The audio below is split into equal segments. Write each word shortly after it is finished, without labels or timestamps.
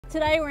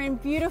Today we're in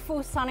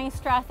beautiful sunny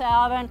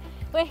Strathalbyn.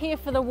 We're here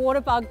for the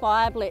Waterbug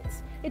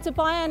Bioblitz. It's a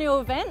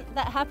biannual event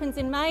that happens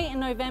in May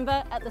and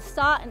November at the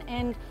start and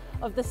end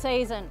of the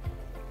season.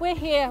 We're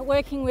here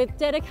working with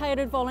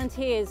dedicated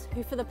volunteers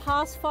who for the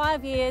past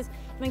 5 years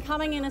have been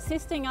coming and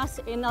assisting us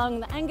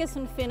along the Angas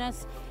and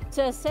Finniss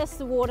to assess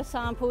the water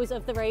samples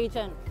of the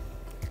region.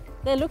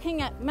 They're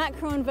looking at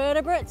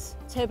macroinvertebrates,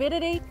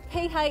 turbidity,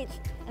 pH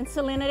and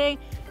salinity,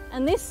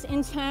 and this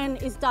in turn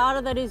is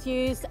data that is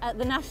used at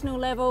the national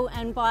level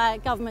and by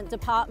government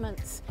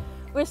departments.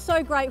 We're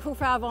so grateful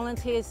for our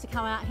volunteers to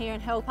come out here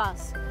and help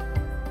us.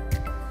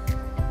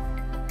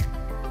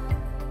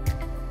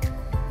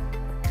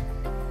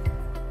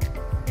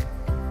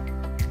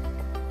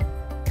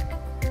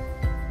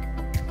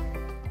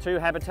 Two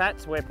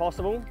habitats where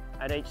possible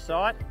at each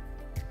site.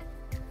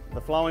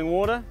 The flowing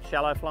water,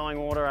 shallow flowing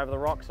water over the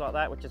rocks like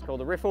that, which is called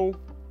the riffle,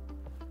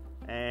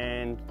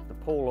 and the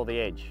pool or the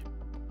edge.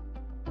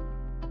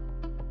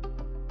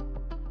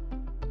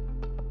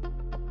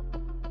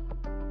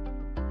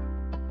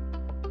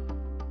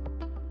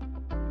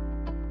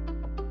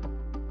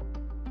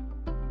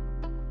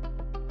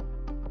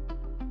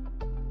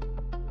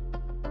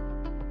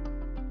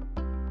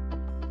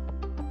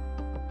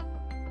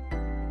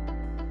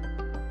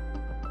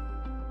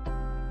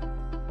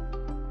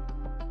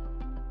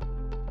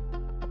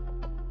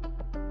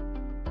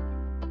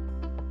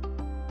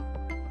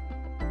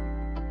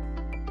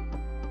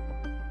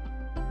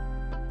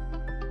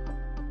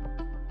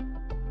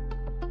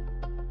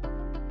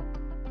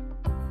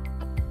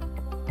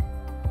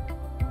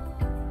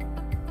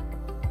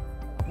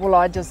 Well,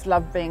 I just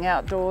love being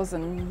outdoors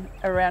and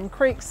around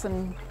creeks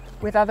and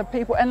with other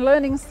people and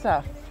learning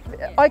stuff.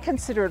 I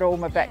consider it all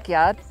my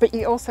backyard, but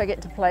you also get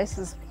to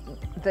places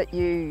that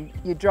you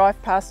drive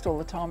past all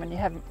the time and you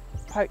haven't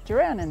poked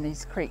around in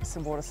these creeks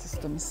and water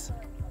systems.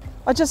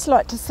 I just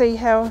like to see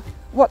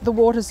what the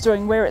water's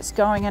doing, where it's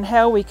going and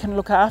how we can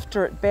look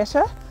after it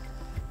better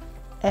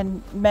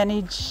and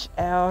manage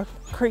our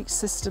creek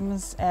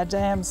systems, our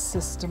dam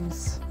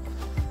systems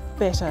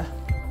better.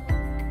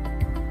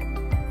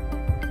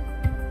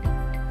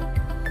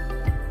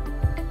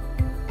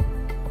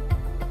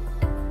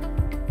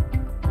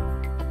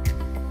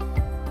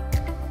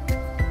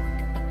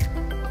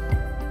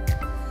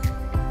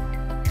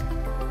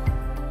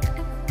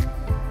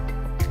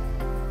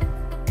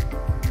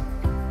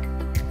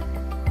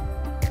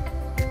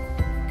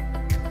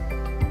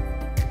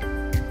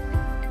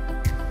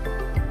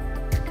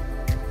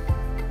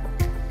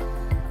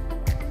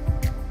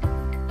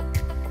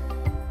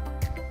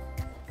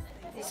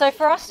 So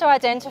for us to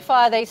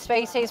identify these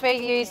species, we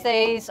use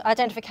these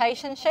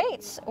identification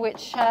sheets,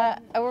 which are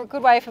a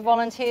good way for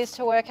volunteers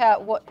to work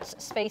out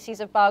what species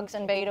of bugs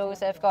and beetles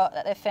they've got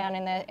that they've found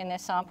in their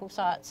sample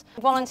sites.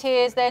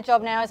 Volunteers, their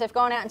job now is they've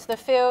gone out into the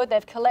field,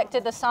 they've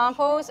collected the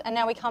samples, and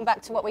now we come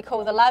back to what we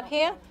call the lab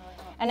here,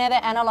 and now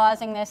they're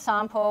analysing their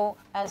sample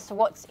as to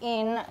what's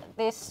in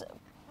this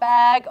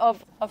bag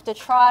of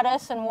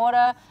detritus and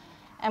water.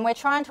 And we're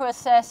trying to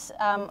assess,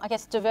 I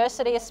guess,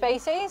 diversity of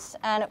species,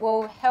 and it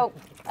will help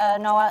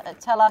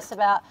tell us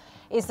about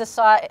is the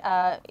site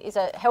is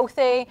it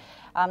healthy.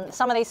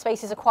 Some of these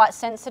species are quite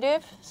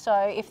sensitive, so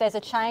if there's a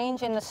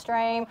change in the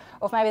stream,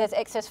 or if maybe there's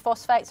excess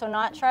phosphates or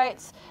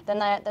nitrates,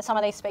 then some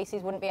of these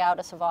species wouldn't be able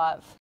to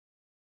survive.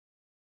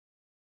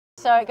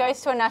 So it goes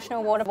to a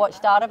National Water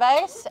Watch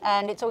database,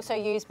 and it's also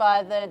used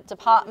by the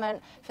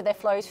department for their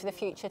Flows for the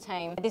Future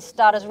team. This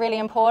data is really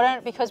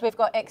important because we've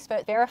got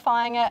experts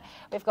verifying it.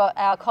 We've got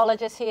our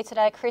ecologists here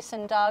today, Chris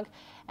and Doug,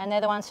 and they're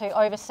the ones who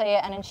oversee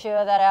it and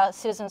ensure that our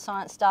citizen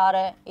science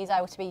data is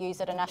able to be used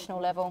at a national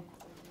level.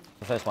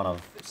 The first one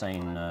I've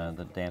seen,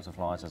 the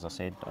damselflies, as I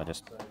said, I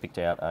just picked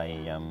out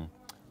a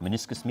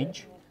meniscus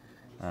midge.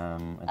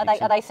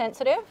 Are they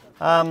sensitive?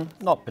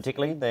 Not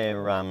particularly.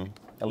 They're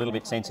a little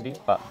bit sensitive,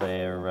 but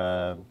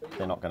they're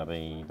not going to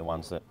be the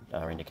ones that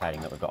are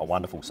indicating that we've got a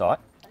wonderful site.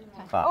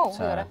 Okay.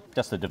 But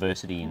just the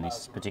diversity in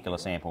this particular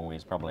sample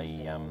is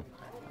probably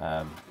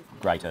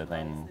greater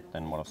than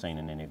what I've seen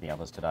in any of the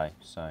others today.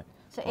 So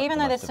even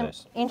though there's some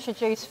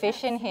introduced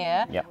fish in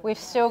here, yep, we've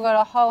still got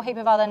a whole heap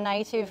of other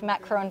native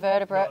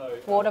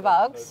macroinvertebrate water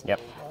bugs.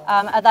 Yep.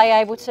 Are they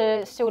able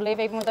to still live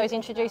even with those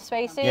introduced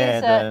species?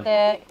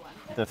 Yeah,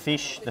 the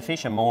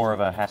fish are more of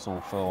a hassle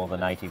for the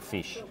native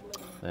fish.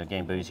 The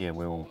gambusia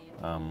will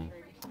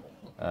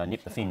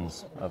nip the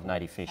fins of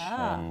native fish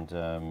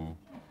and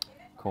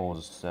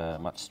cause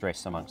much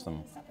stress amongst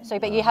them. So,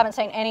 but you haven't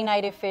seen any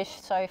native fish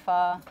so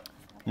far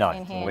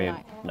in here?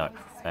 No,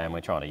 and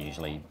we're trying to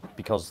usually,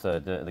 because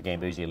the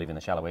gambusia live in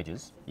the shallow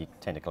edges, you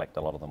tend to collect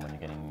a lot of them when you're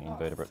getting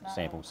invertebrate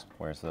samples,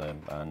 whereas the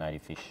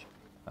native fish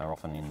are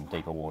often in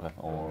deeper water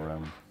or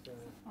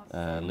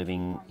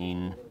living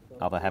in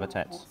other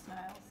habitats.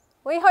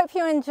 We hope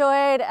you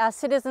enjoyed our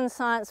Citizen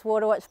Science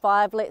Water Watch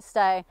Bioblitz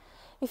Day.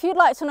 If you'd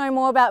like to know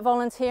more about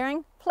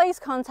volunteering, please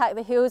contact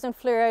the Hills and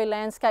Fleurieu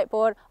Landscape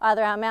Board,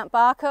 either our Mount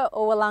Barker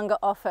or Willunga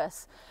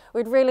office.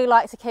 We'd really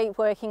like to keep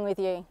working with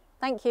you.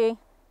 Thank you.